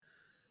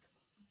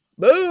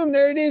Boom,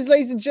 there it is,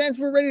 ladies and gents.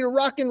 We're ready to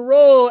rock and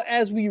roll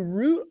as we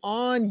root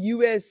on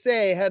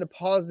USA. I had to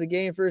pause the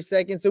game for a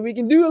second so we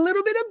can do a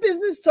little bit of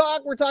business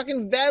talk. We're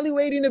talking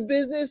valuating a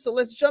business. So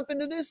let's jump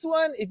into this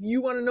one. If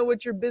you want to know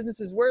what your business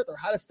is worth or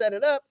how to set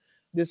it up,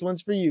 this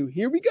one's for you.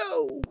 Here we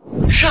go.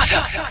 Shut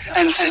up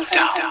and sit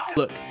down.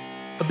 Look,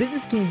 a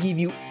business can give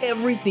you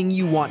everything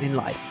you want in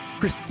life.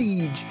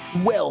 Prestige,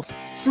 wealth,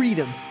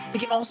 freedom. It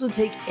can also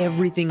take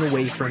everything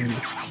away from you.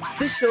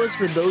 This show is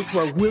for those who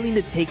are willing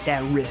to take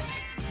that risk.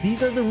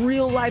 These are the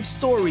real life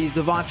stories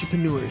of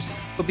entrepreneurs.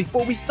 But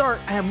before we start,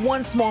 I have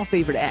one small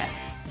favor to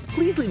ask.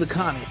 Please leave a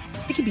comment.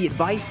 It can be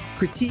advice,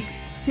 critiques,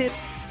 tips,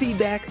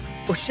 feedback,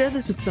 or share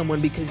this with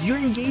someone because your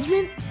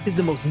engagement is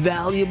the most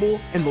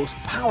valuable and most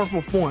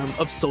powerful form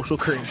of social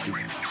currency.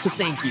 So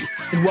thank you,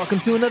 and welcome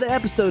to another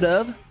episode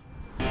of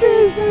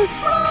Business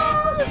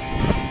Buzz.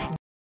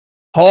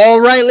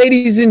 All right,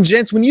 ladies and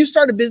gents, when you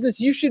start a business,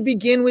 you should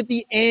begin with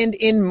the end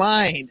in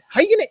mind. How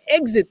are you going to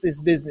exit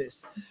this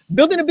business?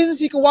 Building a business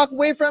you can walk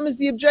away from is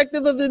the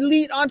objective of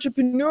elite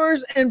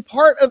entrepreneurs, and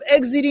part of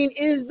exiting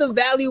is the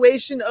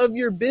valuation of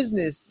your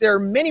business. There are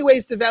many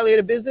ways to evaluate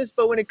a business,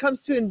 but when it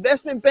comes to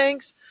investment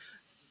banks,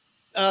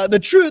 the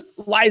truth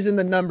lies in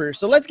the numbers.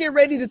 So let's get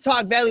ready to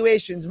talk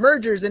valuations,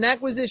 mergers, and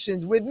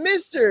acquisitions with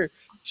Mr.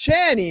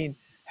 Channing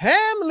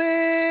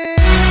Hamlin.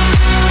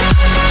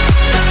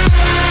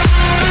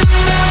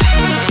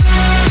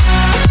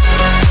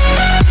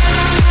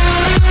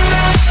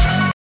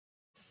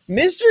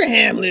 Mr.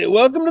 Hamlet,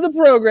 welcome to the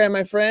program,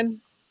 my friend.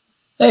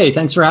 Hey,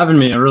 thanks for having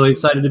me. I'm really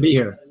excited to be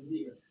here.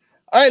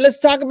 All right, let's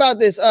talk about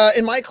this.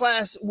 In my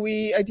class,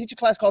 I teach a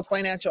class called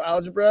Financial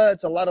Algebra.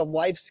 It's a lot of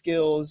life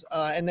skills,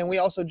 and then we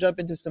also jump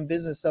into some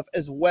business stuff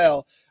as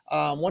well.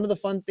 One of the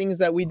fun things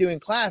that we do in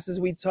class is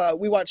we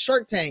watch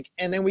Shark Tank,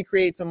 and then we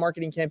create some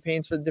marketing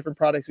campaigns for the different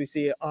products we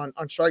see on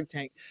Shark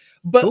Tank.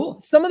 But cool.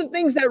 Some of the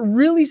things that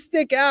really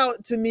stick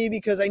out to me,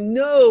 because I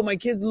know my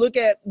kids look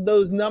at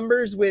those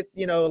numbers with,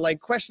 like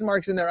question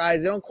marks in their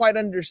eyes, they don't quite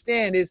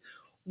understand, is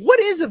what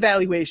is a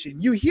valuation?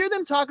 You hear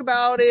them talk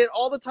about it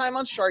all the time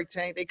on Shark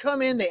Tank. They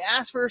come in, they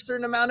ask for a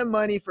certain amount of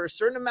money, for a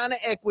certain amount of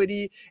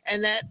equity,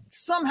 and that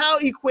somehow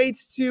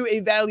equates to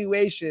a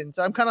valuation.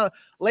 So I'm kind of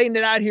laying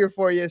it out here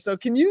for you. So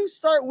can you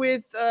start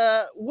with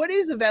what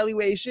is a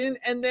valuation,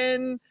 and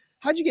then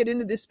how'd you get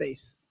into this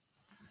space?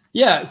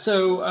 Yeah,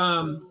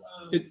 so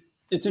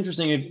it's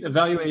interesting.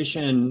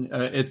 Evaluation,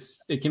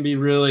 it can be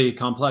really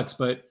complex,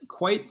 but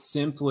quite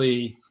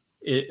simply,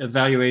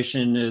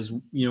 evaluation is,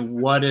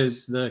 what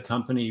is the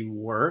company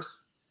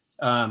worth?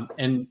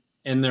 And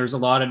there's a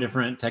lot of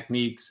different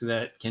techniques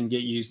that can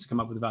get used to come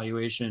up with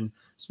evaluation.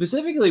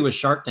 Specifically with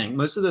Shark Tank,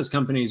 most of those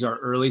companies are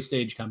early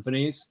stage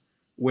companies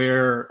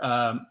where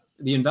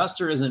the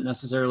investor isn't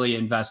necessarily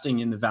investing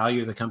in the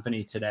value of the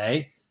company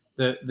today.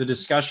 The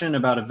discussion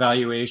about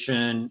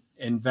evaluation,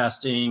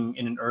 investing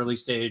in an early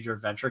stage or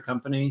venture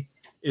company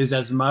is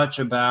as much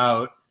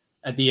about,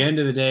 at the end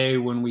of the day,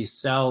 when we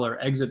sell or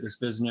exit this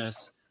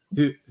business,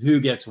 who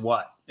gets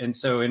what. And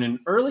so in an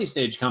early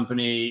stage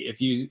company, if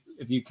you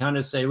kind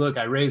of say, look,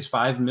 I raised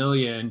 $5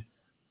 million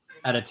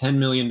at a $10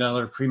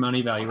 million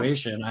pre-money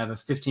valuation, I have a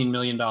 $15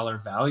 million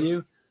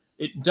value.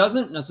 It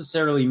doesn't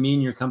necessarily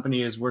mean your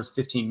company is worth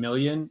 $15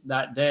 million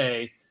that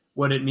day.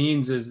 What it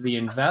means is the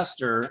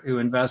investor who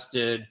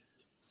invested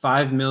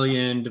 $5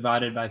 million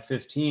divided by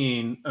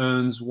 15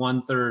 owns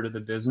 1/3 of the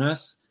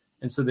business.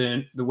 And so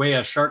then the way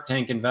a Shark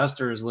Tank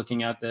investor is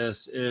looking at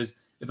this is,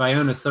 if I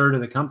own 1/3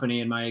 of the company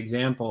in my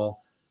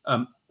example,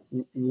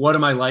 what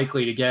am I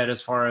likely to get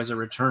as far as a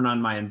return on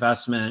my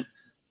investment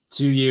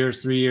 2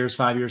 years, 3 years,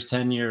 5 years,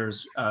 10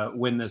 years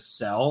when this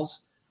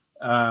sells?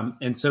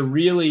 And so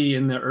really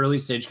in the early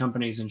stage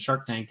companies in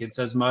Shark Tank, it's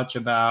as much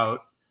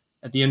about,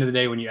 at the end of the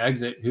day, when you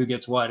exit, who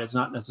gets what. It's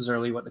not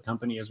necessarily what the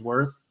company is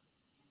worth.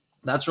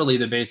 That's really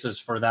the basis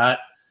for that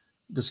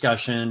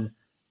discussion.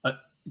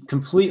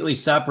 Completely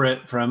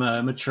separate from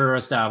a mature,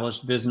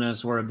 established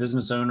business where a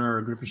business owner or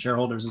a group of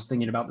shareholders is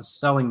thinking about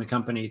selling the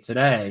company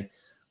today,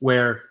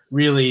 where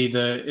really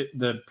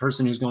the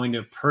person who's going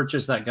to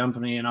purchase that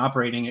company and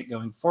operating it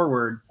going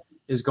forward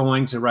is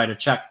going to write a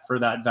check for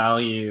that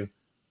value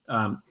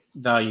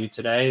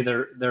today.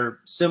 They're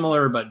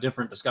similar but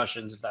different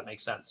discussions, if that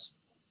makes sense.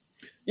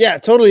 Yeah,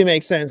 totally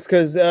makes sense,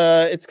 because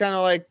it's kind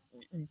of like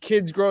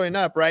kids growing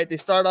up, right? They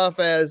start off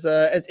as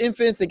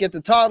infants, they get to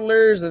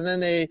toddlers, and then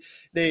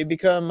they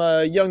become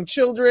young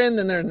children,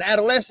 then they're in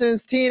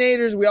adolescents,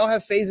 teenagers. We all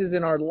have phases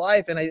in our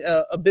life, and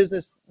a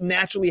business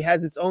naturally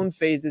has its own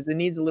phases. It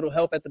needs a little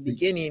help at the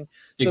beginning.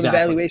 So exactly.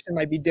 The valuation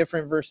might be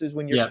different versus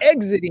when you're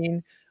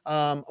exiting,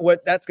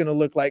 what that's going to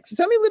look like. So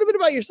tell me a little bit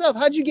about yourself.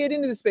 How'd you get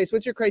into this space?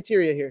 What's your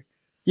criteria here?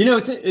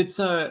 It's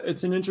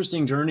an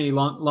interesting journey.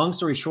 Long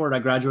story short, I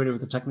graduated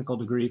with a technical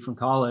degree from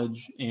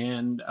college,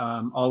 and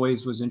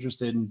always was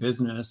interested in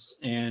business,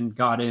 and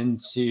got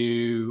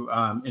into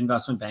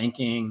investment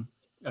banking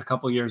a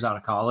couple years out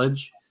of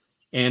college.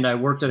 And I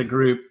worked at a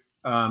group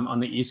on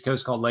the East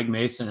Coast called Legg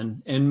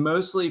Mason, and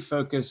mostly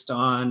focused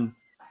on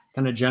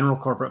kind of general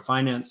corporate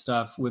finance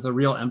stuff with a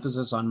real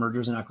emphasis on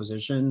mergers and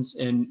acquisitions.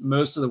 And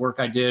most of the work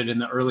I did in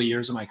the early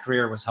years of my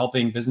career was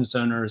helping business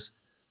owners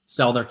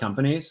sell their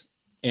companies.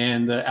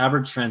 And the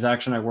average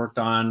transaction I worked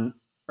on,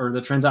 or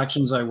the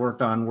transactions I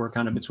worked on, were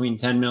kind of between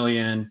 10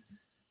 million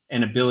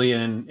and $1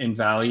 billion in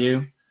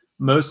value.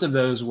 Most of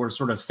those were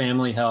sort of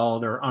family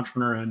held or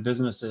entrepreneur-owned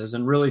businesses,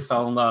 and really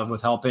fell in love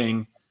with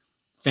helping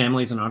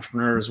families and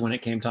entrepreneurs when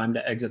it came time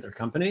to exit their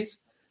companies.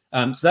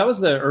 So that was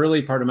the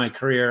early part of my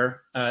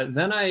career.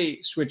 Then I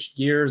switched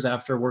gears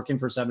after working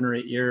for 7 or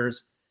 8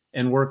 years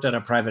and worked at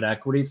a private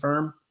equity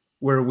firm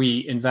where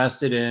we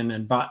invested in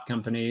and bought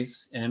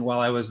companies. And while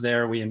I was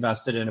there, we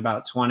invested in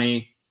about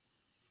 20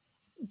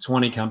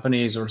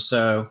 companies or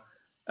so.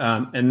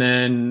 And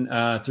then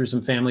through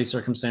some family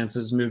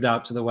circumstances, moved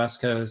out to the West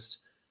Coast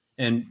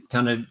and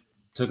kind of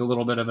took a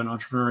little bit of an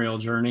entrepreneurial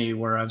journey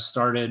where I've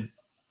started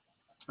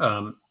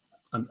a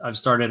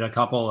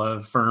couple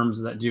of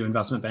firms that do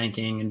investment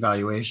banking and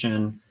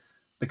valuation.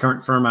 The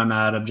current firm I'm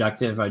at,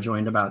 Objective, I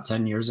joined about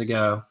 10 years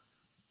ago,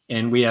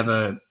 and we have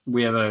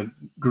a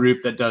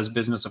group that does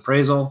business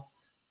appraisal.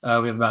 We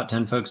have about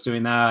 10 folks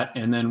doing that,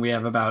 and then we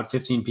have about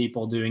 15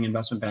 people doing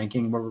investment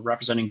banking, where we're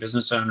representing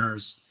business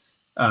owners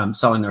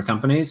selling their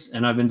companies.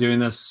 And I've been doing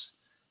this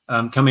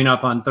coming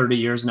up on 30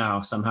 years now.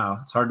 Somehow,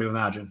 it's hard to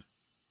imagine.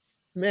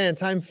 Man,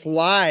 time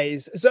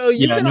flies. So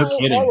you've been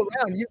all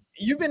around.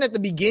 You've been at the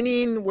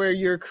beginning where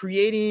you're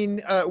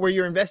creating, where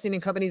you're investing in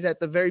companies at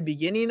the very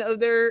beginning of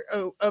their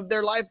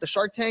life, the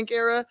Shark Tank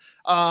era.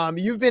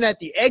 You've been at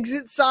the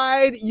exit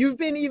side. You've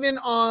been even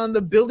on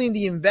the building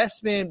the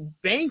investment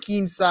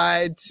banking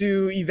side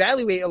to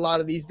evaluate a lot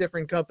of these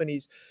different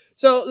companies.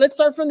 So let's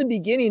start from the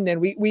beginning then.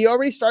 We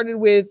already started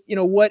with,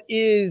 what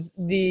is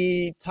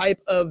the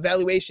type of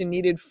valuation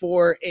needed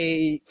for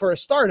a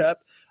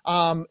startup.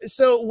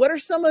 So what are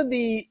some of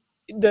the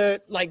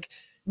like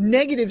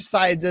negative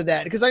sides of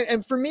that? Because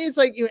and for me, it's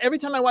like, every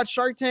time I watch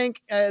Shark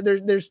Tank,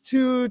 there's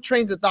two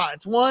trains of thought.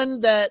 It's one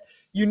that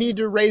you need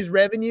to raise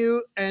revenue,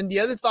 and the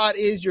other thought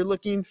is you're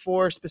looking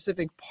for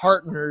specific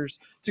partners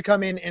to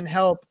come in and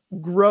help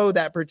grow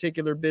that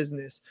particular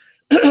business.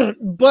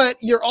 But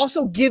you're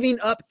also giving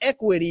up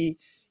equity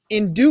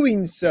in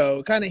doing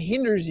so. Kind of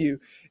hinders you.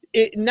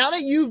 Now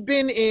that you've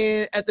been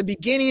in at the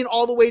beginning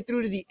all the way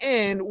through to the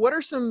end, what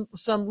are some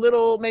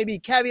little maybe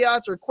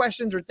caveats or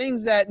questions or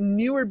things that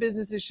newer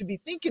businesses should be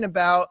thinking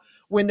about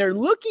when they're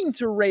looking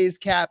to raise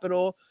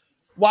capital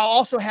while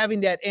also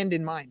having that end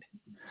in mind?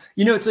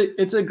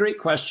 It's a great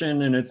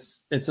question, and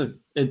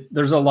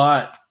there's a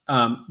lot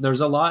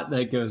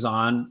that goes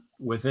on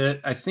with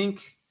it. I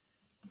think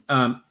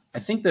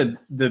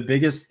the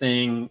biggest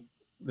thing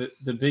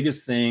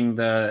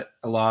that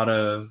a lot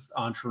of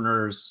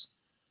entrepreneurs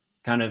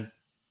kind of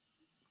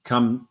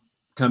come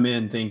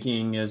in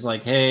thinking is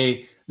like,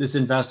 hey, this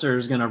investor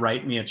is going to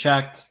write me a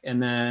check,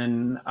 and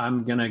then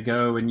I'm going to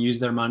go and use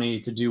their money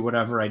to do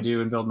whatever I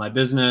do and build my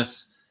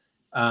business.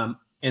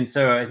 And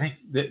so I think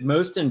that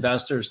most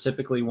investors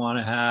typically want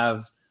to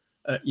have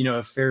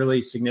a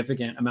fairly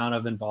significant amount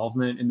of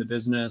involvement in the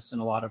business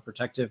and a lot of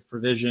protective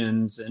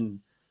provisions and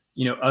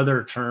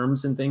other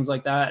terms and things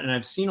like that. And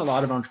I've seen a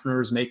lot of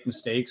entrepreneurs make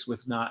mistakes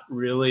with not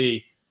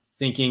really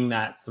thinking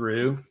that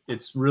through.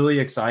 It's really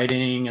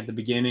exciting at the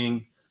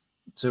beginning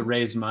to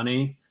raise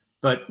money,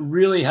 but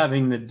really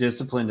having the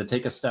discipline to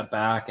take a step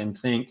back and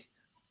think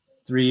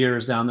 3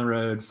 years down the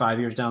road, 5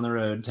 years down the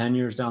road, 10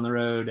 years down the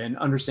road, and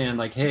understand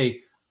like,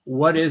 hey,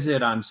 what is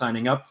it I'm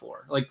signing up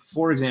for? Like,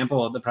 for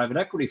example, the private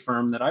equity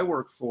firm that I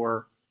work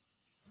for,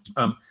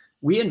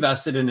 we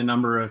invested in a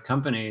number of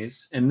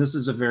companies, and this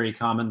is a very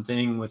common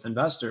thing with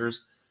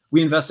investors.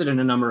 We invested in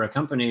a number of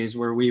companies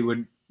where we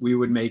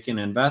would make an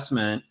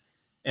investment.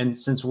 And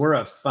since we're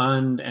a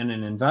fund and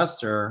an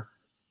investor,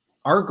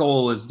 our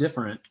goal is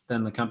different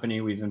than the company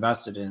we've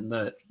invested in.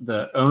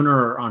 The owner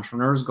or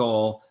entrepreneur's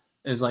goal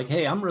is like,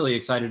 hey, I'm really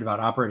excited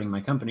about operating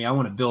my company. I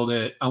want to build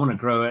it. I want to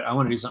grow it. I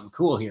want to do something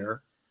cool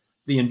here.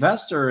 The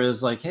investor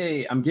is like,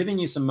 hey, I'm giving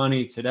you some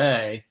money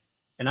today,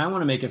 and I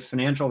want to make a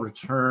financial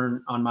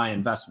return on my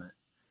investment.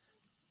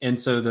 And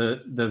so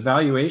the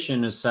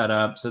valuation is set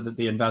up so that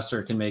the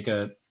investor can make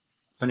a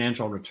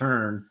financial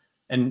return.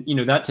 And,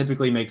 that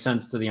typically makes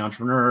sense to the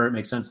entrepreneur. It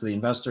makes sense to the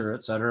investor,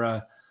 et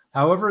cetera.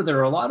 However, there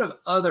are a lot of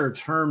other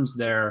terms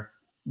there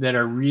that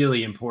are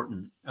really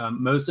important.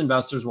 Most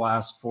investors will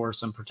ask for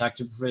some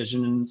protective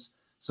provisions,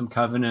 some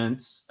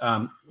covenants.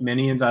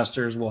 Many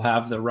investors will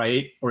have the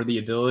right or the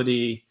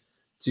ability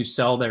to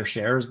sell their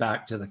shares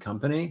back to the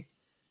company.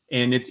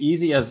 And it's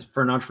easy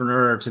for an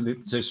entrepreneur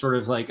to sort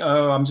of like,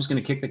 oh, I'm just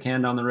going to kick the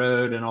can down the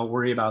road and I'll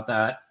worry about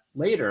that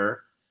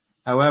later.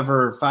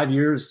 However, 5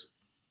 years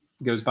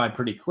goes by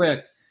pretty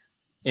quick.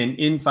 And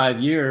in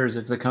 5 years,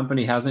 if the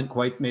company hasn't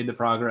quite made the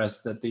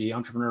progress that the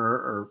entrepreneur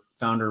or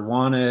founder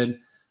wanted,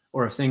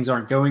 or if things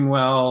aren't going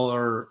well,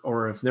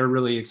 or if they're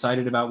really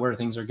excited about where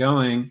things are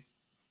going,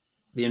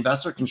 the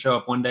investor can show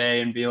up one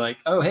day and be like,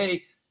 oh,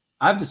 hey,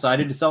 I've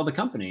decided to sell the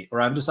company,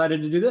 or I've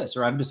decided to do this,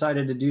 or I've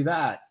decided to do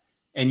that.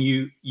 And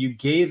you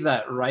gave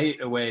that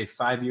right away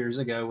 5 years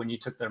ago when you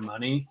took their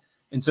money.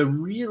 And so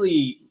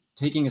really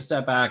taking a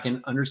step back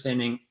and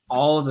understanding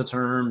all of the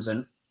terms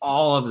and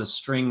all of the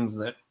strings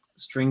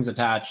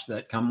attached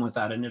that come with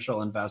that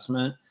initial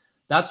investment,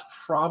 that's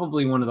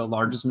probably one of the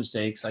largest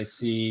mistakes I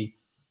see,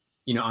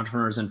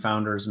 entrepreneurs and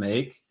founders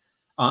make.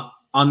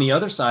 On the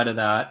other side of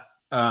that,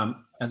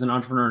 as an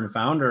entrepreneur and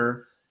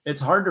founder,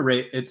 it's hard to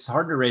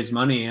raise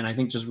money. And I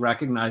think just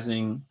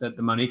recognizing that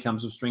the money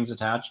comes with strings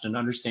attached and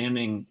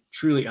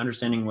truly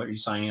understanding what you're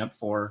signing up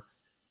for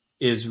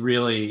is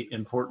really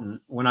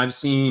important. When I've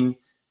seen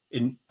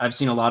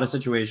a lot of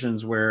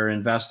situations where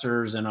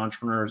investors and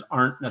entrepreneurs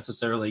aren't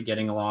necessarily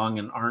getting along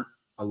and aren't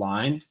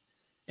aligned.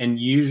 And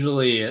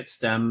usually it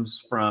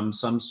stems from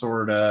some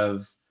sort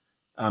of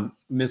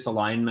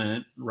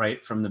misalignment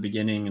right from the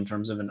beginning in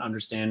terms of an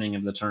understanding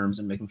of the terms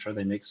and making sure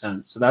they make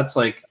sense. So that's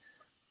like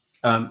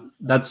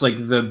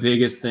the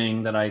biggest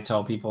thing that I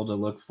tell people to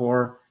look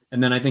for.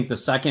 And then I think the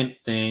second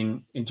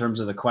thing in terms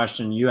of the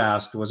question you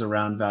asked was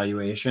around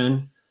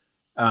valuation.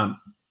 And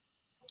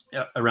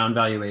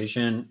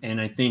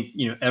I think,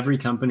 every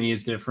company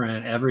is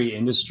different. Every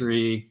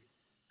industry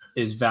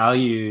is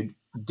valued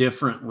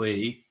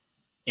differently.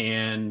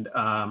 And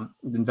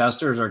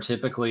investors are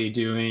typically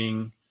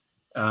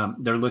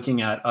they're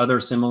looking at other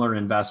similar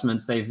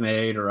investments they've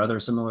made or other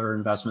similar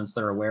investments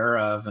they're aware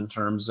of in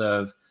terms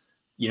of,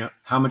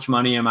 how much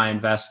money am I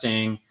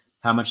investing?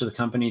 How much of the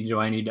company do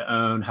I need to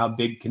own? How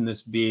big can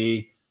this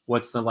be?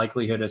 What's the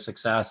likelihood of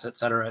success, et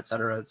cetera, et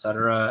cetera, et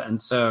cetera.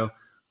 And so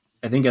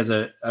I think as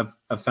a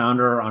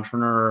founder or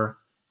entrepreneur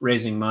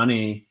raising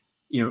money,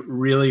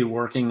 really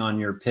working on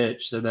your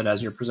pitch so that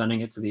as you're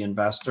presenting it to the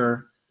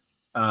investor,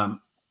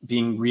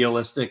 being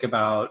realistic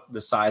about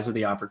the size of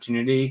the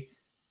opportunity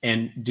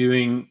and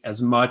doing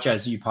as much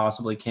as you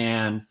possibly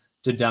can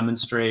to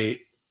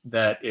demonstrate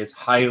that it's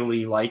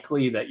highly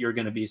likely that you're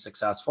going to be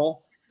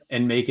successful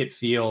and make it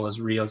feel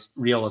as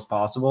real as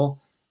possible.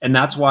 And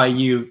that's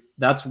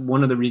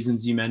one of the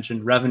reasons you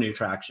mentioned revenue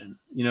traction.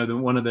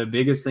 One of the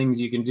biggest things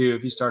you can do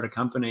if you start a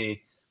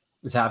company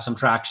is have some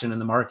traction in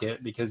the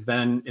market, because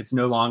then it's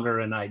no longer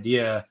an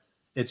idea,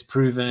 it's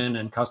proven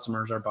and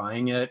customers are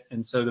buying it.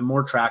 And so the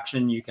more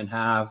traction you can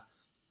have,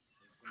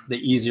 the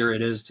easier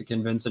it is to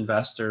convince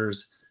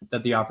investors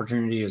that the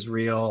opportunity is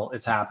real,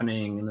 it's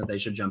happening, and that they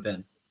should jump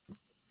in.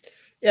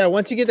 Yeah,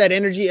 once you get that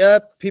energy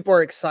up, people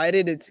are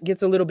excited. It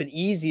gets a little bit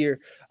easier.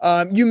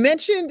 You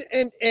mentioned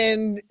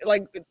and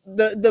like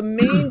the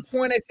main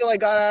point I feel I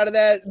got out of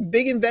that,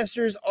 big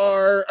investors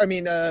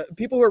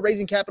people who are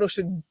raising capital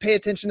should pay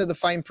attention to the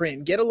fine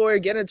print. Get a lawyer,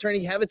 get an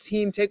attorney, have a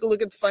team, take a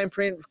look at the fine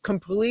print,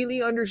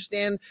 completely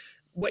understand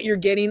what you're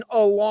getting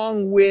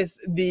along with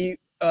the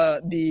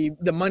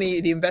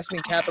money, the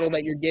investment capital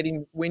that you're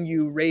getting when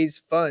you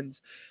raise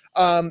funds.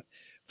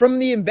 From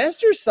the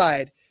investor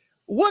side,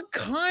 what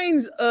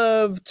kinds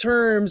of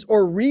terms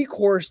or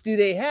recourse do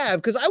they have?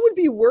 Because I would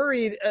be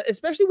worried,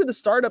 especially with a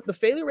startup, the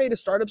failure rate of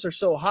startups are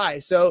so high.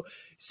 So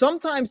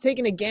sometimes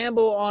taking a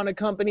gamble on a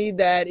company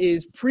that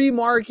is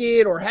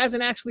pre-market or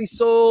hasn't actually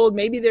sold,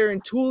 maybe they're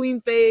in tooling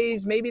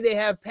phase, maybe they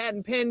have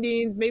patent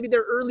pendings, maybe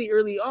they're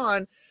early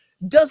on,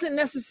 doesn't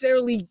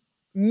necessarily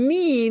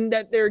mean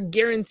that they're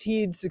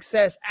guaranteed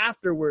success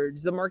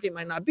afterwards. The market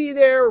might not be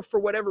there, or for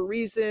whatever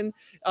reason,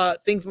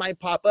 things might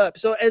pop up.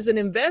 So as an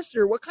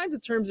investor, what kinds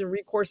of terms and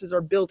recourses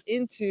are built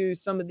into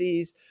some of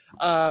these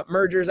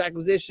mergers,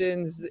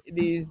 acquisitions,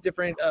 these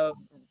different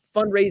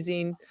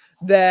fundraising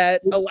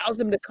that allows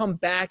them to come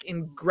back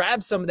and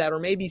grab some of that, or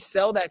maybe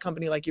sell that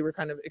company like you were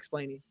kind of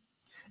explaining?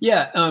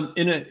 Yeah.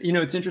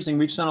 It's interesting.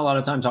 We've spent a lot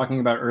of time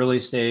talking about early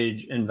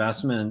stage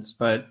investments,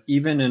 but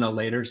even in a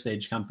later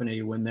stage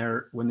company, when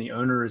the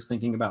owner is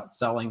thinking about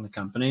selling the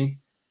company,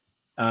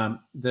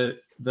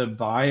 the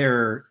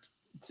buyer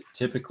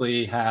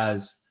typically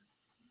asks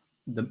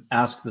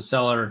the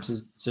seller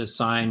to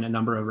sign a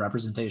number of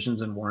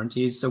representations and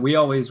warranties. So we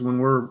always, when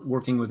we're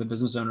working with a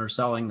business owner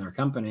selling their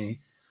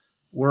company,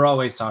 we're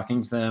always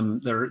talking to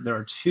them. There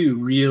are two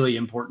really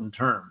important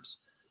terms.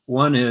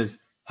 One is,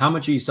 how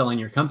much are you selling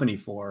your company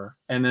for?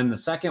 And then the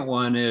second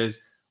one is,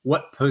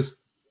 what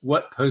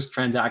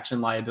post-transaction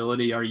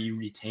liability are you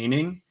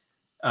retaining?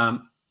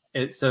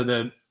 So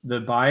the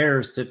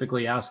buyers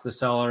typically ask the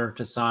seller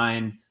to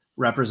sign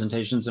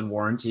representations and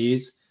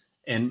warranties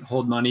and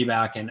hold money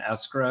back in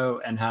escrow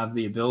and have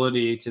the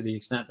ability, to the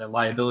extent that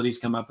liabilities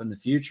come up in the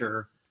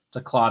future,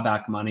 to claw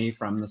back money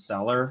from the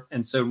seller.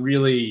 And so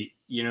really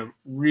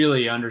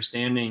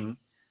understanding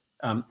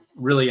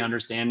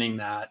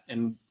that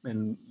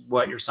and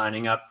what you're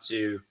signing up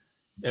to,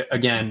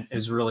 again,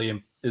 is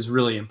really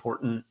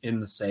important in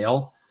the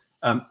sale.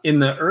 In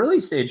the early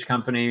stage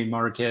company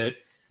market,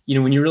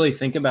 when you really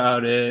think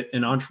about it,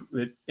 and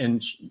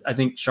I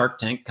think Shark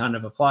Tank kind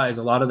of applies.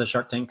 A lot of the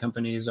Shark Tank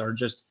companies are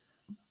just,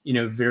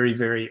 very,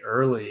 very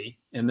early,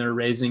 and they're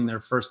raising their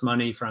first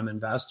money from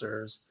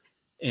investors.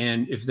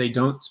 And if they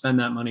don't spend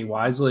that money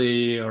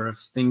wisely, or if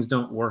things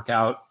don't work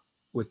out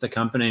with the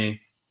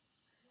company,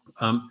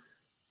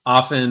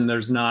 often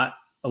there's not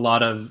a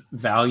lot of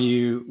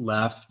value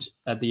left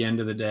at the end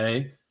of the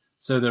day.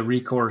 So the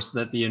recourse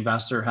that the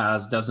investor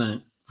has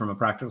doesn't from a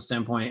practical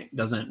standpoint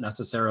doesn't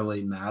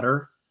necessarily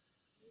matter,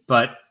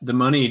 but the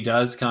money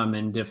does come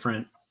in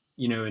different,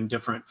 in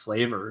different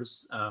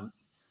flavors.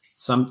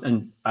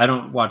 And I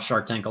don't watch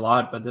Shark Tank a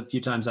lot, but the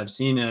few times I've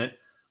seen it,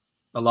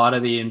 a lot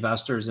of the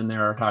investors in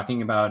there are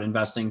talking about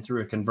investing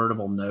through a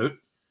convertible note,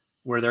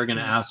 where they're going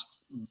to ask,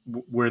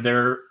 where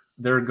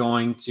they're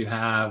going to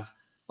have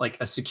like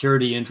a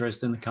security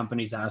interest in the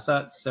company's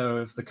assets. So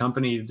if the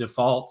company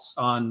defaults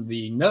on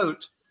the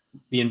note,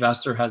 the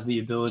investor has the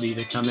ability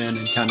to come in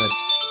and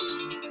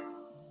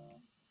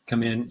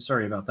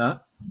Sorry about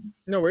that.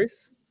 No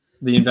worries.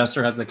 The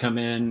investor has to come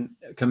in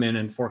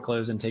and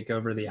foreclose and take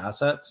over the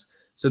assets.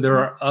 So there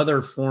are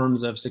other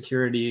forms of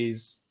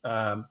securities,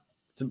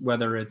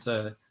 whether it's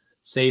a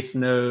safe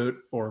note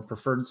or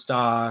preferred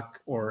stock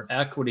or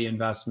equity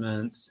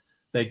investments,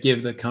 that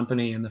give the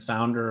company and the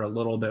founder a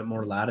little bit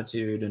more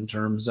latitude in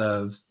terms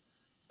of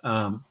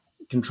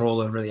control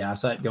over the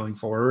asset going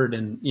forward.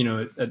 And,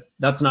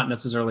 that's not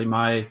necessarily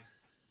my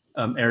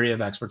area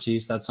of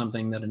expertise. That's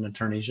something that an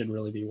attorney should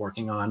really be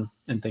working on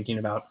and thinking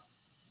about.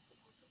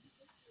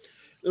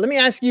 Let me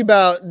ask you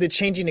about the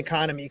changing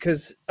economy,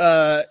 because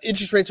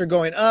interest rates are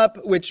going up,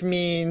 which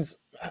means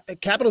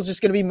capital is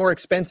just going to be more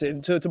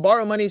expensive. To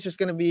borrow money is just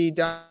going to be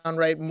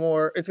downright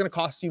more. It's going to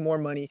cost you more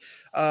money,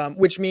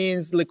 which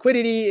means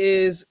liquidity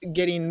is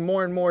getting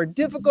more and more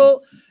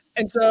difficult.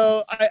 And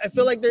so I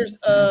feel like there's,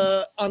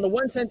 on the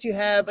one sense, you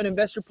have an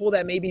investor pool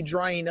that may be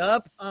drying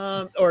up,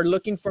 or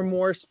looking for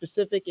more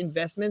specific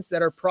investments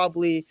that are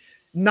probably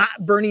not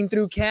burning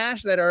through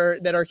cash, that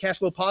are cash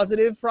flow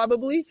positive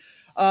probably.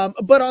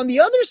 But on the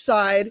other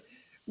side,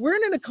 we're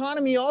in an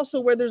economy also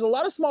where there's a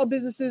lot of small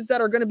businesses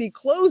that are going to be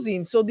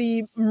closing. So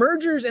the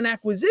mergers and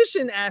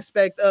acquisition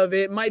aspect of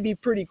it might be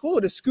pretty cool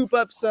to scoop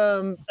up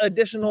some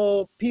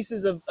additional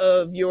pieces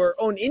of your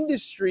own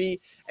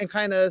industry and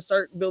kind of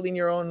start building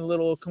your own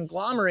little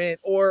conglomerate,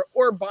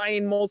 or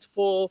buying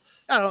multiple,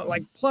 I don't know,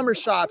 like plumber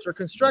shops or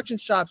construction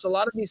shops. A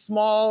lot of these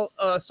small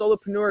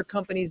solopreneur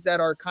companies that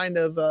are kind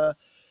of,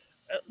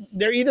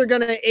 they're either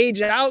going to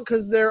age out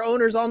because their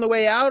owner's on the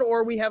way out,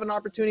 or we have an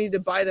opportunity to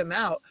buy them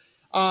out.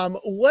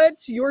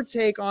 What's your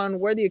take on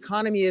where the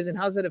economy is and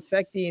how's it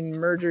affecting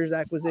mergers,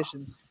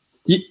 acquisitions?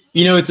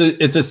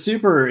 It's a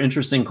super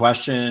interesting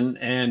question.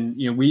 And,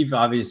 we've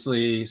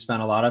obviously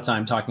spent a lot of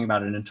time talking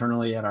about it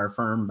internally at our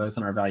firm, both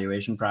in our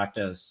valuation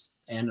practice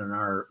and in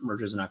our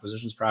mergers and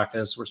acquisitions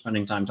practice. We're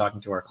spending time talking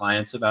to our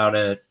clients about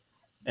it.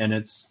 And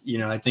it's,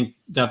 I think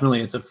definitely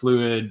it's a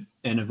fluid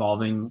and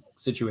evolving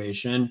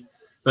situation.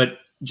 But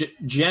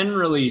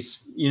generally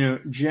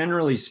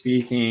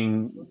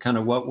speaking, kind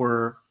of what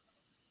we're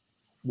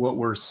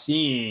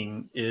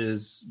seeing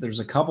is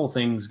there's a couple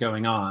things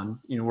going on.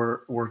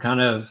 We're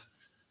kind of,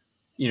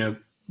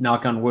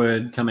 knock on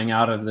wood, coming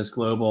out of this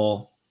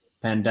global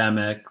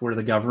pandemic where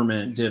the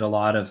government did a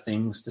lot of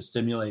things to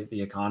stimulate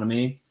the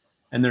economy.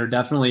 And there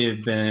definitely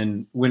have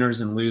been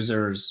winners and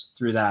losers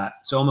through that.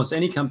 So almost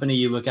any company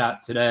you look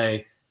at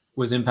today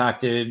was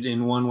impacted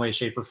in one way,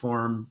 shape, or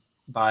form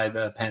by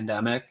the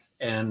pandemic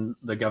and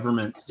the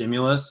government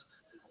stimulus.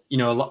 A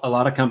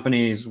lot of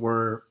companies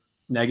were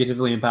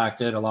negatively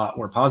impacted, a lot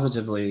were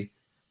positively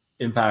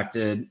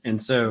impacted.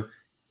 And so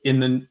in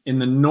the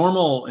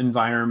normal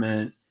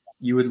environment,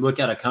 you would look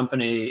at a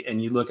company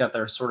and you look at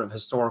their sort of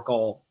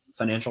historical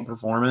financial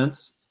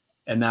performance,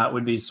 and that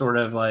would be sort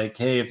of like,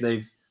 hey, if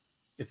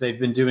they've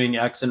been doing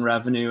X in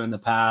revenue in the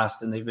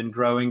past and they've been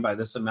growing by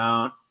this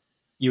amount,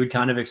 you would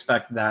kind of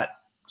expect that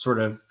sort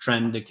of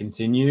trend to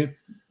continue.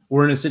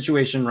 We're in a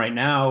situation right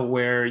now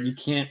where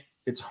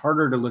it's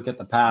harder to look at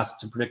the past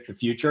to predict the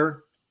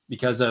future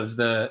because of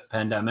the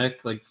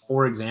pandemic. Like,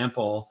 for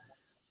example,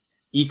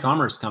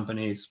 e-commerce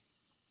companies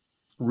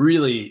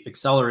really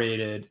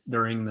accelerated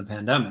during the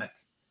pandemic.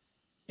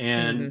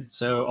 And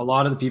so a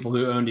lot of the people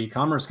who owned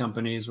e-commerce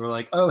companies were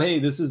like, oh, hey,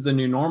 this is the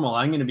new normal.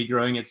 I'm going to be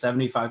growing at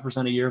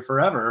 75% a year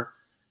forever.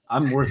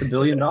 I'm worth $1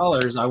 billion.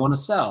 I want to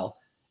sell.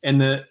 And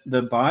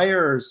the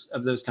buyers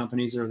of those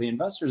companies, or the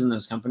investors in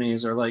those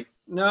companies, are like,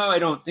 no, I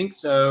don't think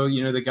so.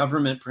 The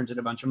government printed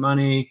a bunch of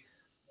money.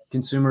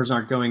 Consumers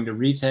aren't going to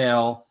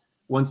retail.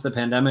 Once the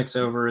pandemic's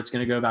over, it's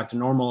going to go back to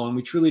normal. And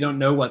we truly don't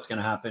know what's going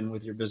to happen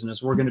with your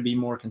business. We're going to be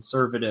more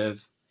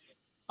conservative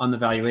on the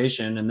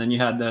valuation. And then you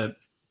had the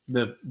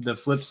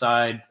flip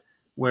side,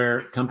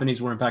 where companies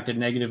were impacted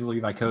negatively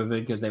by COVID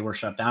because they were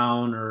shut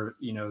down, or,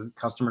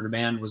 customer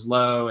demand was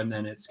low, and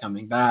then it's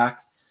coming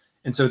back.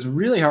 And so it's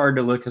really hard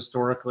to look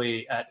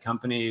historically at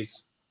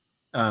companies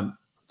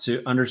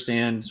to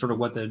understand sort of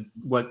what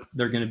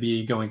they're going to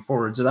be going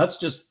forward. So that's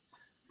just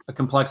a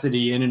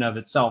complexity in and of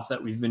itself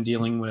that we've been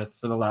dealing with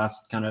for the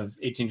last kind of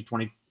 18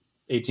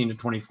 to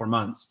 24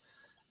 months.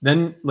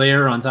 Then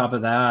layer on top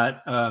of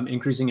that,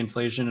 increasing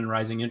inflation and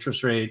rising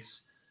interest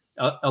rates,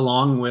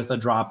 along with a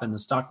drop in the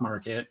stock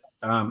market.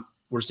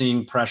 We're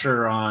seeing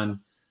pressure on,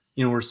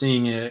 we're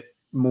seeing it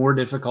more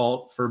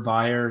difficult for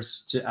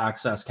buyers to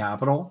access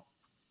capital.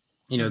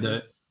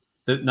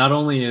 Not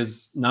only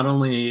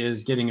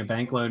is getting a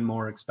bank loan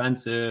more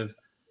expensive,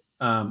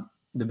 the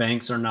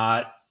banks are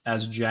not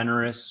as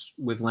generous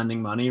with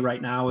lending money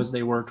right now as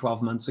they were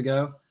 12 months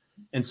ago.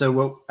 And so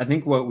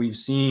what we've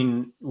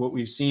seen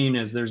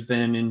is there's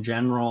been in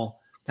general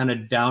kind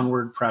of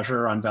downward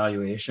pressure on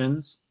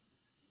valuations.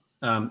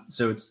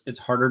 So it's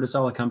harder to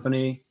sell a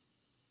company.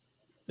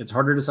 It's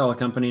harder to sell a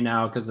company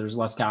now because there's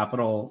less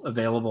capital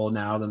available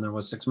now than there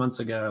was 6 months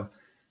ago.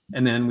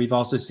 And then we've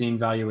also seen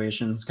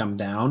valuations come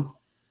down.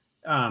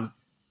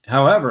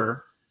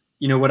 However,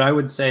 what I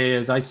would say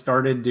is I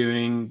started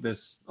doing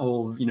this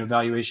whole,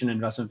 valuation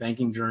investment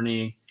banking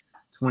journey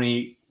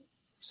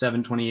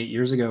 28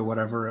 years ago,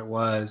 whatever it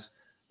was.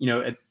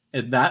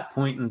 At that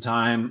point in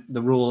time,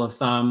 the rule of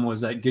thumb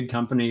was that good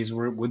companies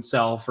would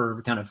sell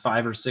for kind of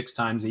 5 or 6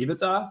 times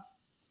EBITDA.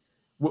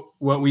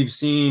 What we've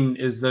seen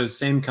is those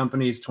same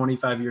companies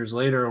 25 years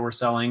later were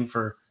selling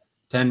for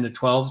 10 to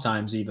 12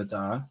 times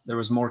EBITDA. There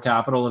was more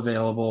capital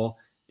available.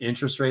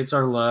 Interest rates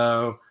are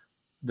low.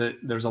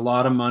 There's a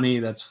lot of money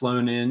that's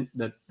flown in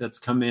that's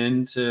come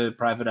into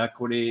private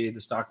equity. The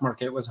stock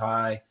market was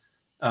high,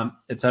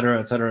 et cetera,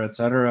 et cetera, et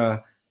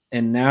cetera.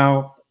 And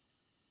now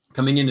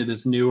coming into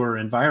this newer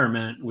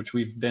environment, which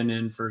we've been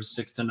in for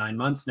 6 to 9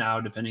 months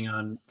now, depending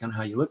on kind of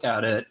how you look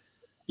at it,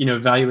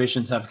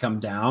 valuations have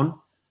come down,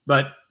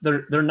 but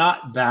they're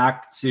not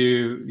back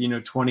to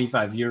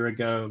 25 year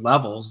ago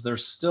levels. They're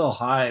still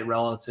high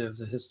relative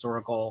to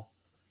historical,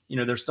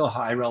 they're still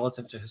high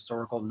relative to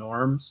historical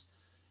norms.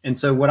 And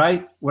so what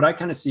I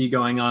kind of see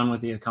going on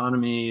with the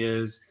economy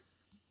is,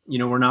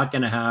 we're not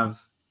going to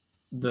have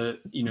the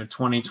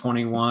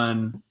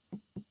 2021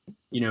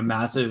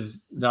 massive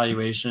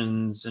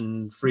valuations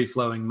and free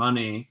flowing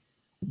money,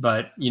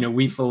 but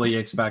we fully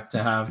expect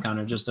to have kind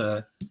of just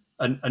a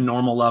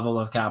normal level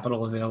of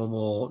capital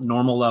available,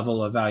 normal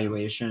level of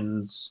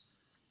valuations,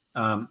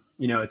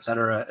 et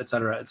cetera, et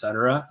cetera, et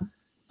cetera.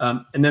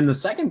 And then the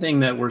second thing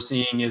that we're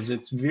seeing is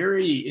it's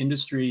very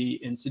industry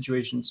and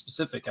situation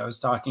specific. I was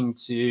talking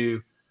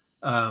to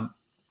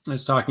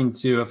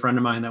a friend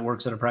of mine that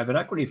works at a private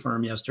equity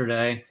firm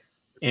yesterday,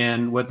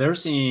 and what they're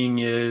seeing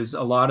is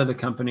a lot of the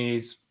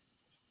companies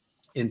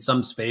in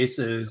some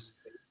spaces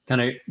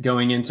kind of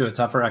going into a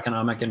tougher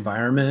economic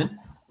environment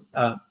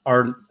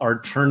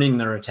are turning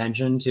their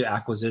attention to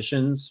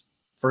acquisitions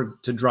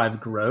to drive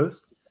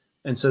growth.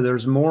 And so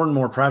there's more and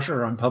more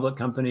pressure on public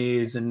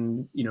companies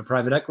and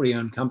private equity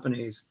owned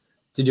companies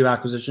to do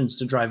acquisitions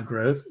to drive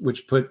growth,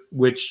 which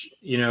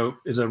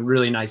is a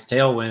really nice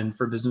tailwind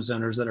for business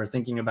owners that are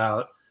thinking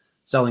about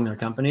selling their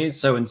companies.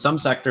 So in some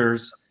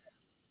sectors,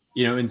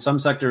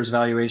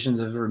 valuations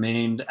have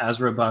remained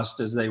as robust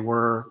as they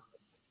were,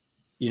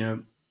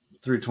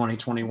 through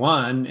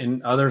 2021.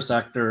 In other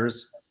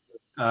sectors,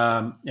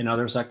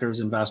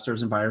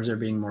 investors and buyers are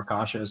being more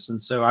cautious.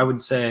 And so I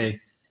would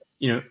say,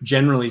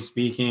 generally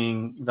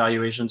speaking,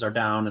 valuations are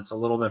down. It's a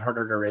little bit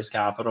harder to raise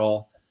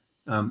capital.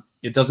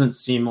 It doesn't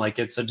seem like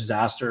it's a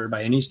disaster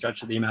by any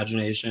stretch of the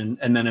imagination.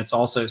 And then it's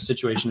also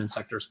situation and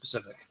sector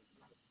specific.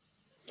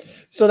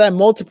 So that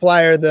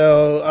multiplier,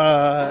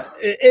 though,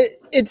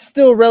 it's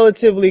still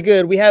relatively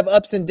good. We have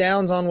ups and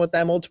downs on what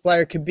that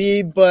multiplier could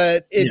be,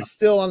 but it's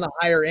still on the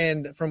higher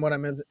end from what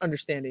I'm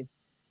understanding.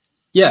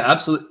 Yeah,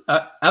 absolutely.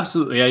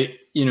 Absolutely.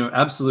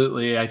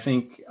 Absolutely. I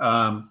think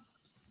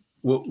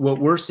what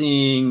we're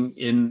seeing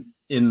in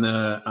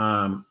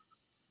the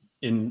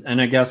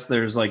and I guess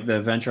there's like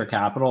the venture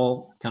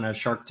capital kind of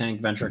Shark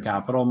Tank venture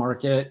capital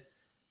market.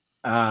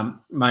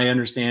 My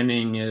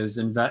understanding is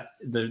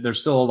there's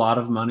still a lot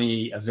of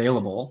money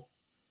available.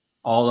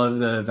 All of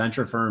the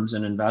venture firms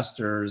and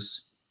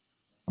investors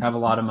have a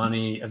lot of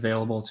money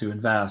available to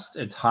invest.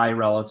 It's high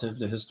relative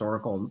to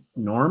historical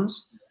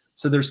norms.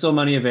 So there's still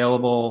money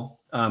available.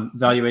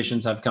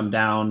 Valuations have come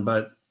down,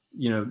 but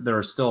there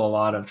are still a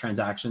lot of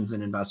transactions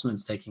and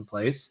investments taking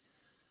place.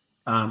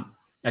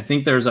 I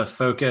think there's a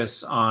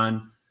focus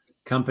on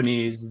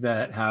companies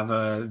that have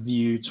a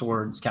view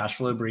towards cash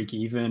flow break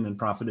even and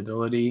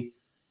profitability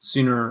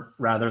sooner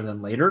rather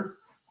than later.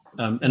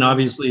 And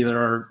obviously there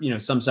are,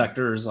 some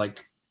sectors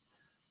like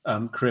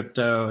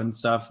crypto and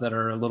stuff that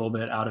are a little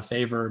bit out of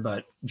favor,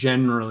 but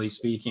generally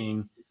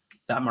speaking,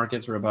 that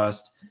market's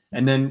robust.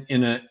 And then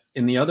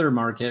in the other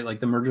market, like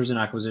the mergers and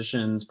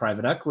acquisitions,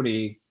 private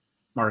equity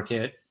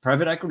market,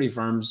 private equity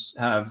firms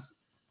have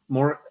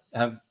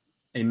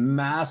a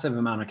massive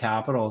amount of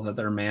capital that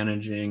they're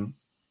managing,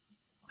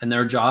 and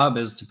their job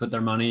is to put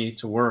their money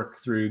to work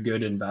through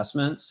good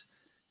investments.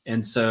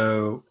 And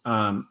so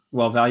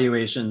while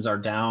valuations are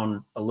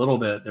down a little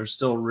bit, there's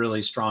still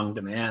really strong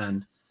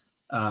demand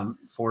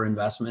for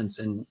investments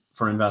in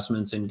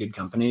good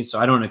companies. So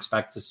I don't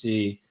expect to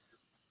see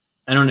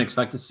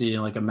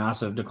like a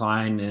massive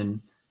decline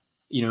in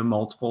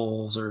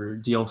multiples or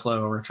deal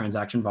flow or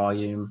transaction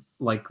volume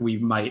like we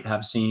might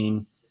have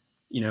seen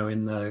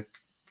in the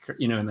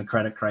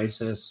credit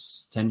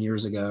crisis 10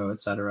 years ago, et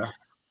cetera.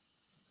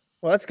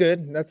 Well, that's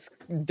good. That's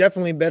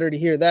definitely better to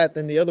hear that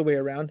than the other way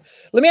around.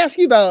 Let me ask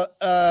you about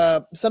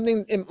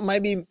something. It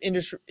might be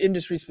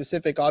industry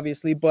specific,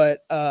 obviously,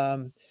 but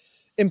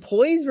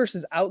employees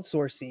versus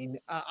outsourcing.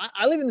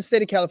 I live in the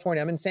state of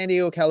California. I'm in San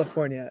Diego,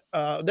 California.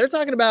 They're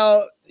talking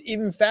about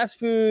even fast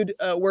food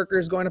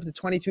workers going up to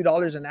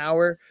 $22 an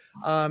hour.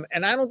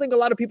 And I don't think a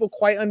lot of people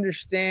quite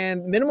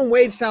understand. Minimum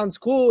wage sounds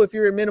cool if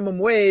you're at minimum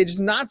wage,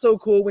 not so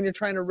cool when you're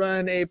trying to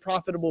run a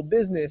profitable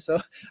business. So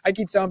I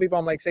keep telling people,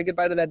 I'm like, say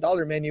goodbye to that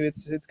dollar menu.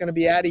 It's going to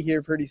be out of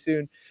here pretty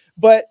soon.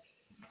 But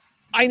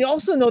I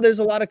also know there's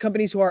a lot of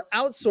companies who are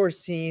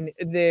outsourcing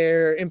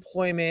their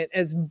employment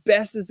as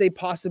best as they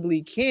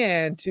possibly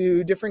can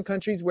to different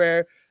countries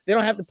where they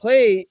don't have to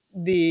pay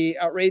the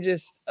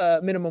outrageous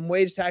minimum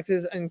wage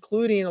taxes,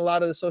 including a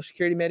lot of the Social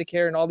Security,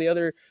 Medicare, and all the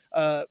other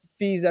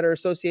fees that are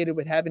associated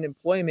with having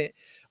employment.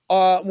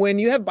 When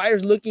you have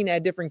buyers looking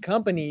at different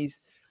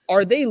companies,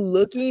 are they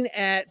looking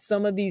at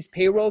some of these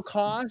payroll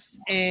costs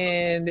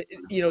and,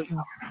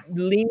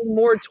 leaning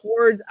more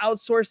towards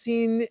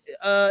outsourcing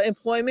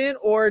employment,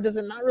 or does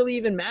it not really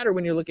even matter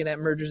when you're looking at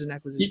mergers and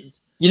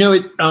acquisitions?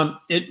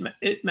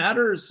 It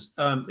matters.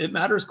 It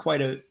matters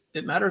quite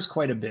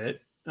a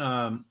bit.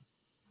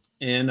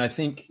 And I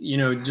think,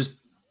 just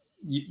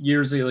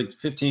years ago, like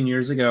 15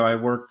 years ago, I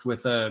worked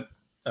with a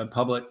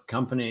public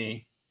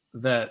company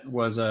that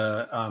was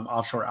a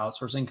offshore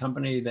outsourcing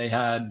company. They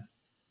had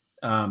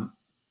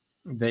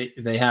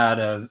they had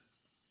a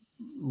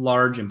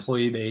large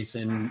employee base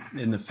in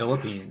the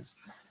Philippines,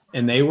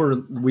 and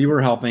we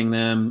were helping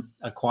them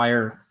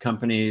acquire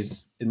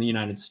companies in the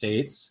United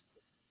States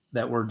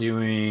that were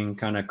doing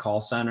kind of call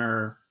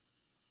center,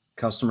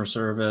 customer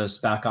service,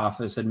 back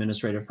office,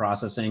 administrative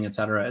processing, et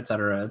cetera, et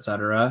cetera, et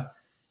cetera.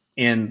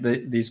 And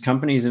these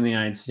companies in the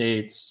United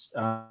States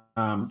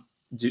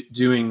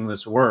doing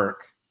this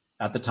work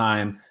at the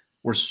time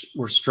were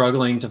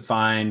struggling to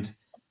find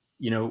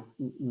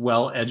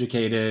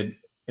well-educated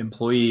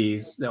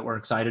employees that were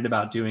excited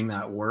about doing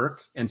that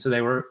work. And so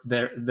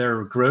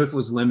their growth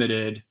was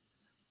limited.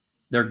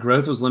 Their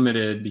growth was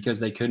limited because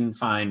they couldn't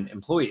find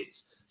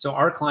employees. So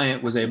our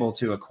client was able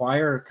to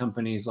acquire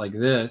companies like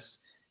this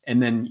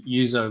and then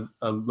use a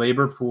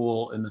labor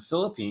pool in the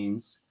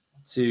Philippines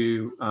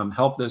to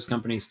help those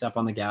companies step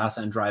on the gas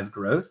and drive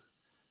growth.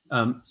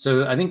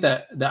 So I think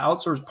that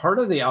part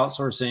of the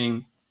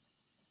outsourcing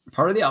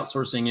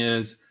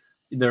is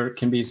there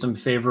can be some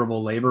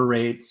favorable labor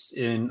rates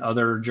in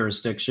other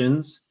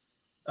jurisdictions.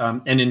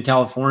 And in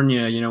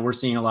California, we're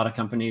seeing a lot of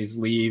companies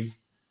leave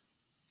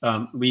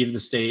the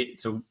state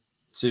to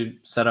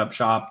set up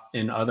shop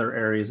in other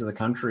areas of the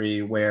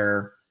country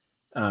where,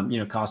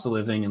 cost of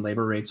living and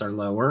labor rates are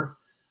lower.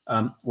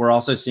 We're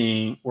also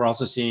seeing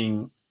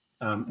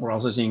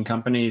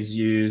companies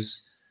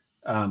use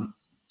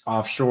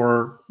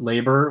offshore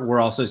labor. We're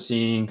also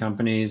seeing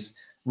companies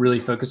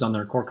really focus on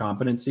their core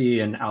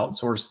competency and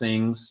outsource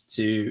things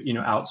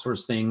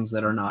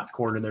that are not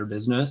core to their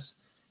business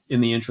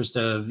in the interest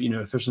of,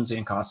 efficiency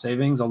and cost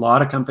savings. A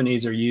lot of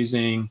companies are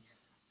using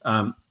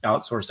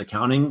outsourced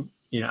accounting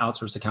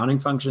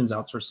functions,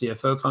 outsource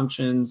CFO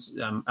functions,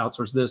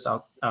 outsource this,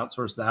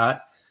 outsource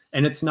that.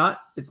 And it's not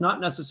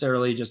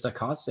necessarily just a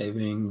cost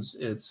savings.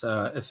 It's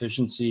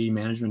efficiency,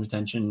 management,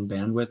 attention,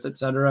 bandwidth, et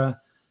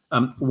cetera.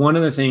 One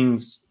of the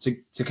things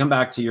to come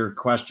back to your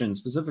question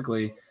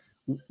specifically,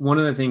 one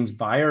of the things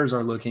buyers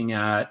are looking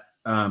at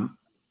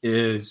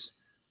is,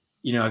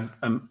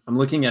 I'm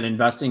looking at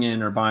investing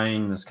in or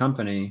buying this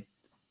company.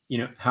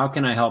 How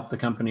can I help the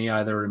company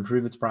either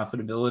improve its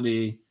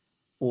profitability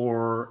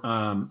or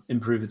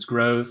improve its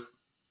growth,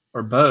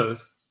 or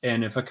both?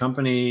 And if a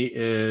company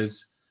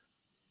is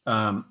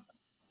not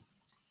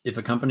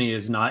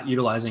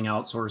utilizing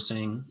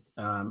outsourcing,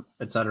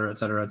 et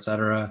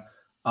cetera,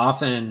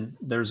 often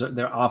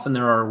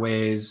there are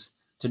ways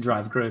to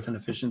drive growth and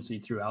efficiency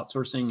through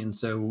outsourcing. And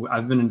so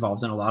I've been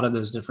involved in a lot of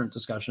those different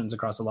discussions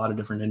across a lot of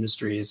different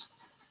industries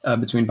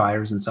between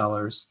buyers and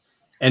sellers.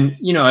 And,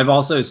 I've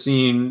also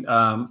seen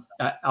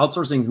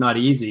outsourcing is not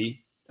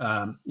easy.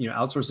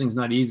 Outsourcing is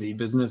not easy.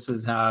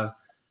 Businesses have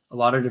a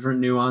lot of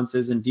different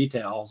nuances and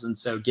details. And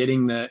so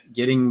getting the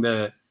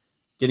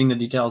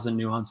details and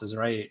nuances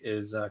right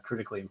is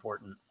critically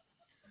important.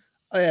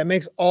 Oh, yeah, it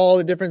makes all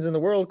the difference in the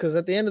world, because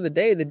at the end of the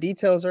day, the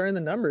details are in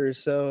the numbers.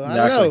 So I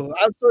don't know,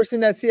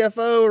 outsourcing that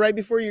CFO right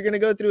before you're going to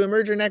go through a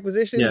merger and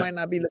acquisition might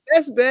not be the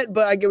best bet,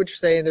 but I get what you're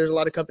saying. There's a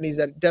lot of companies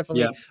that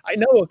definitely, I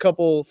know a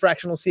couple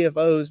fractional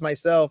CFOs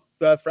myself,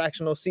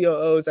 fractional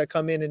COOs that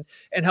come in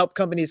and help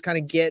companies kind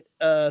of get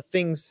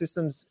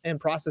systems and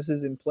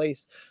processes in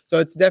place. So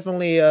it's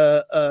definitely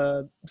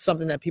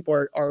something that people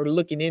are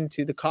looking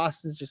into. The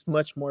cost is just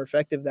much more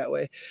effective that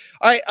way.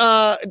 All right,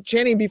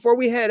 Channing, before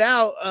we head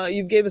out,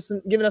 you've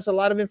given us a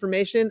lot of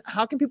information.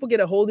 How can people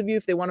get a hold of you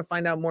if they want to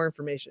find out more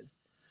information?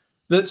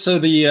 So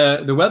the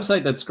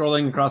website that's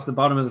scrolling across the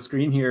bottom of the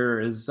screen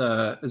here is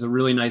a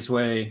really nice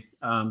way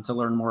to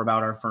learn more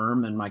about our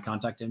firm, and my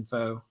contact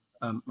info.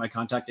 My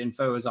contact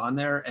info is on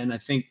there, and I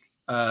think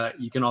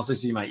you can also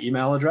see my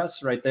email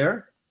address right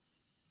there.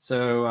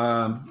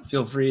 So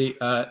feel free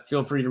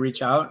to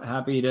reach out.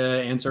 Happy to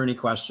answer any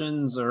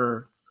questions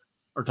or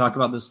talk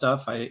about this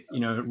stuff. I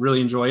really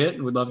enjoy it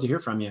and would love to hear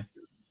from you.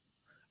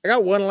 I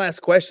got one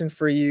last question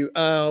for you.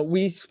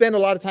 We spend a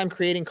lot of time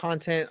creating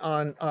content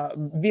on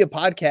via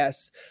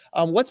podcasts.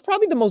 What's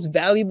probably the most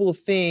valuable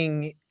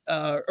thing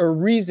or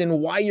reason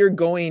why you're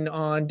going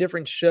on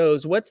different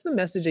shows? What's the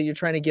message that you're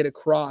trying to get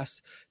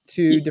across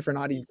to different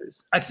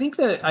audiences? I think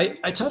that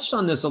I touched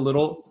on this a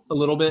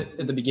little bit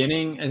at the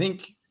beginning. I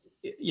think,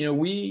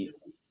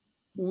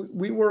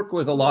 we work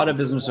with a lot of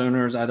business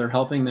owners, either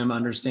helping them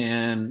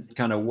understand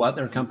kind of what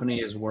their company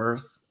is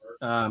worth,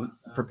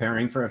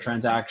 preparing for a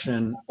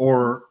transaction,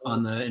 or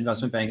on the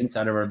investment banking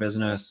side of our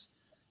business,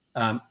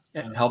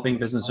 helping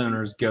business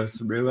owners go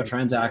through a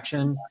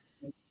transaction.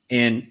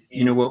 And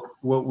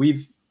what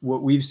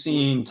we've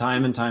seen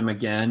time and time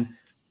again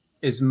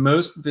is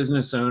most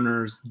business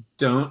owners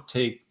don't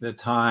take the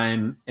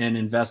time and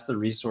invest the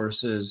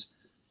resources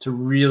to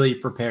really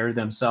prepare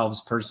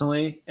themselves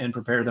personally and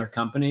prepare their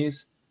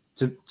companies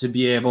to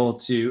be able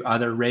to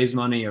either raise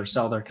money or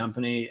sell their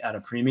company at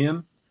a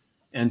premium.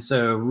 And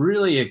so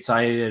really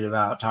excited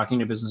about talking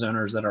to business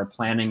owners that are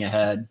planning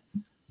ahead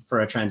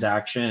for a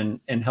transaction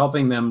and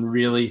helping them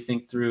really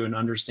think through and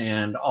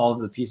understand all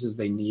of the pieces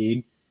they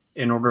need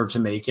in order to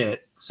make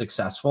it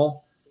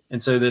successful.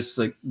 And so this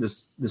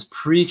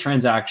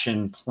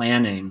pre-transaction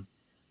planning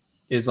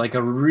is like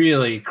a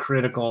really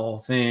critical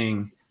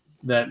thing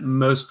that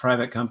most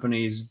private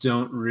companies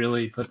don't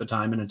really put the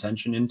time and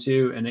attention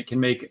into. And it can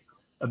make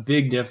a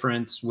big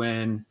difference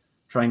when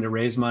trying to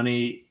raise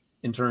money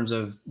in terms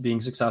of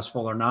being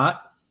successful or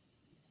not.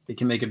 It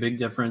can make a big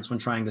difference when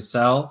trying to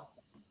sell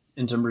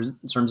in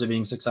terms of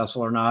being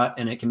successful or not.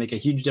 And it can make a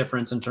huge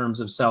difference in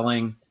terms of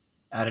selling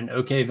at an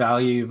okay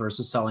value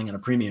versus selling at a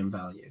premium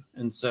value.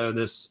 And so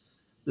this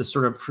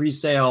sort of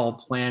pre-sale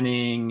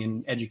planning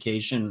and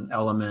education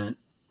element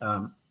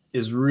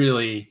is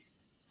really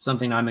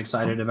something I'm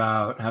excited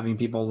about having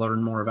people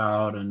learn more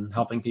about and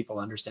helping people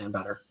understand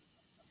better.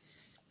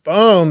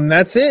 Boom.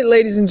 That's it,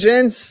 ladies and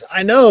gents.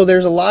 I know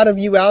there's a lot of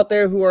you out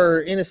there who are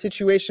in a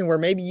situation where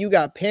maybe you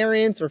got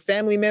parents or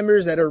family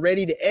members that are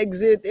ready to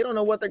exit. They don't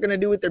know what they're going to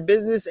do with their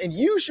business, and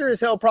you sure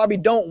as hell probably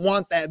don't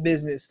want that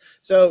business.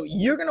 So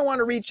you're going to want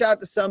to reach out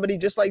to somebody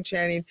just like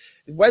Channing.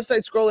 The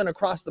website scrolling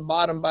across the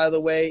bottom, by the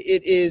way,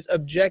 it is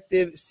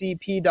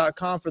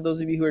objectivecp.com. For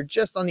those of you who are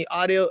just on the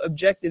audio,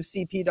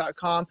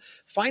 objectivecp.com.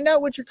 Find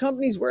out what your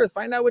company's worth.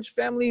 Find out what your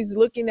family's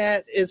looking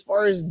at as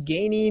far as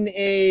gaining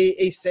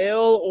a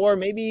sale, or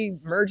maybe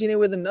merging it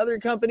with another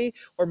company,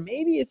 or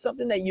maybe it's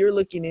something that you're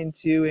looking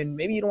into and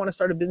maybe you don't want to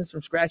start a business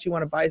from scratch. You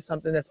want to buy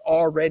something that's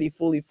already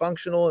fully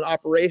functional and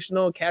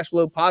operational, cash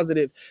flow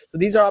positive. So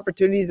these are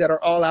opportunities that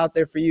are all out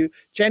there for you.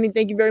 Channing,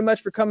 thank you very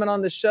much for coming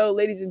on the show.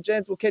 Ladies and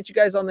gents, we'll catch you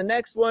guys on the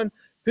next one.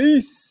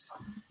 Peace.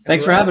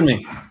 Thanks for having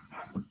me.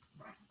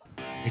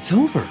 It's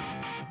over.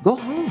 Go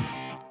home.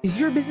 Is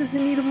your business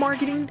in need of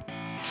marketing?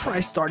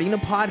 Try starting a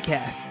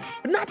podcast,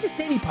 but not just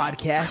any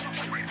podcast.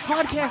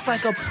 Podcast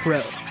like a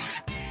pro.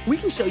 We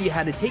can show you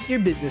how to take your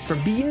business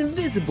from being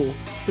invisible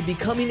to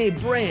becoming a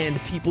brand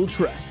people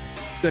trust.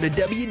 Go to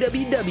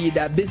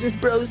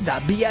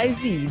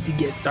www.businessbros.biz to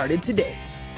get started today.